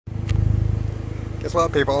Guess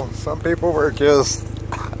what, people? Some people were just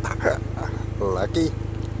lucky.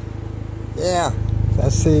 Yeah,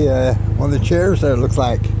 that's the one of the chairs there, it looks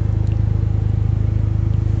like.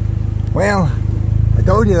 Well, I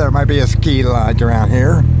told you there might be a ski lodge around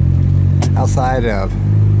here outside of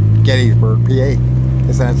Gettysburg, PA.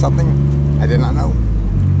 Isn't that something I did not know?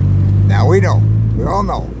 Now we know. We all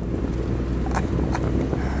know.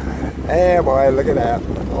 Hey boy, look at that.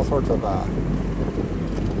 All sorts of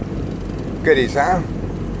goodies, huh?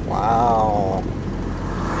 Wow.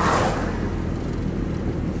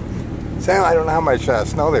 So I don't know how much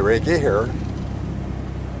snow they rake here.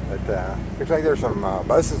 But looks like there's some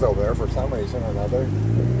buses over there for some reason or another.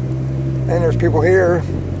 And there's people here.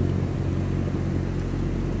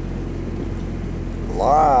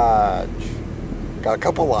 Lodge. Got a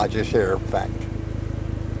couple lodges here, in fact.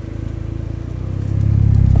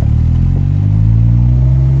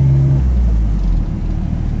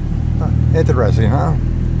 Huh, interesting, huh?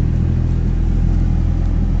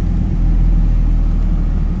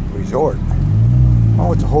 Resort.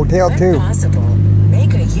 Oh, it's a hotel too. When possible,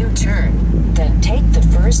 make a U-turn, then take the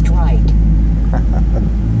first right.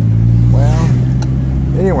 Well,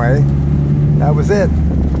 anyway, that was it.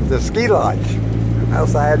 The ski lodge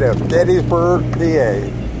outside of Gettysburg, PA.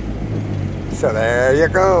 So there you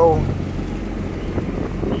go.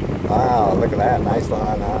 Wow, look at that. Nice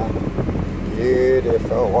lawn, huh?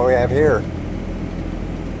 Beautiful. What do we have here?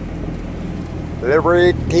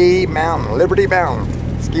 Liberty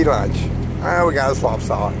Mountain Ski Lodge. Oh, we got a slop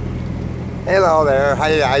saw. Hello there. How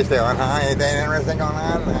you guys doing, huh? Anything interesting going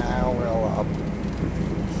on? We'll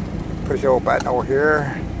push the old button over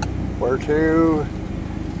here. Where to?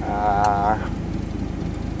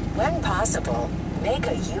 When possible, make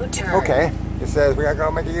a U-turn. Okay. It says we gotta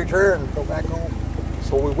go make a U-turn. Go back home.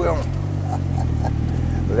 So we will.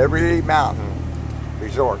 Liberty Mountain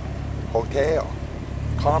Resort, Hotel,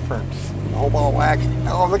 Conference, the whole ball of wax.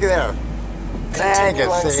 Oh, look at there. Now you can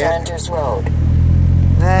see it. Sanders Road.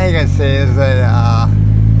 Now you can see it's a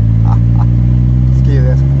ski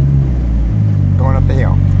lift going up the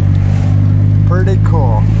hill. Pretty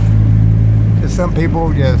cool. Just some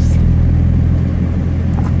people just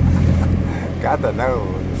got the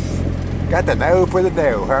nose. Got the nose for the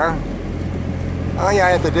dough, huh? All you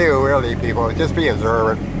have to do, really, people, is just be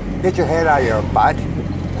observant. Get your head out of your butt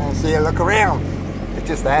and see it, look around. It's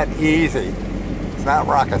just that easy. It's not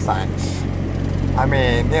rocket science. I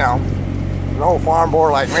mean, you know, an old farm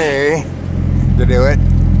boy like me to do it.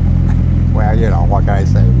 Well, you know, what can I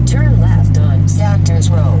say? Turn left on Sanders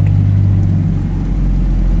Road.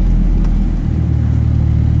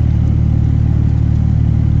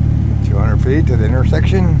 Feet to the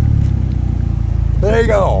intersection. There you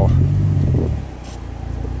go.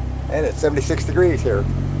 And it's 76 degrees here.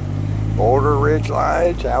 Boulder Ridge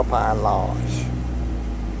Lodge, Alpine Lodge.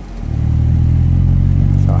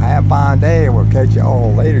 So have a fine day and we'll catch you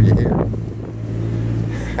all later, you hear.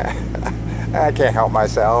 I can't help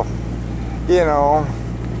myself. You know,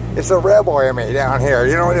 it's the rebel in me down here.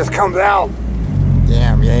 You know, it just comes out.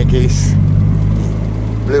 Damn Yankees.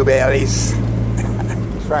 Blue bellies.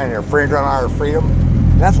 Trying to infringe on our freedom.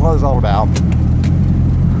 That's what it's all about.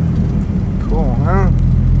 Cool, huh?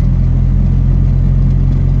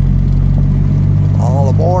 All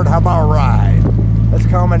aboard, how about a ride? Let's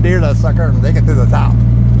commandeer that sucker and take it to the top.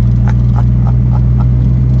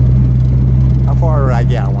 How far would I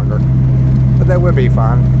get, I wonder? But that would be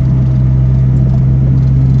fun.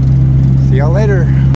 See y'all later.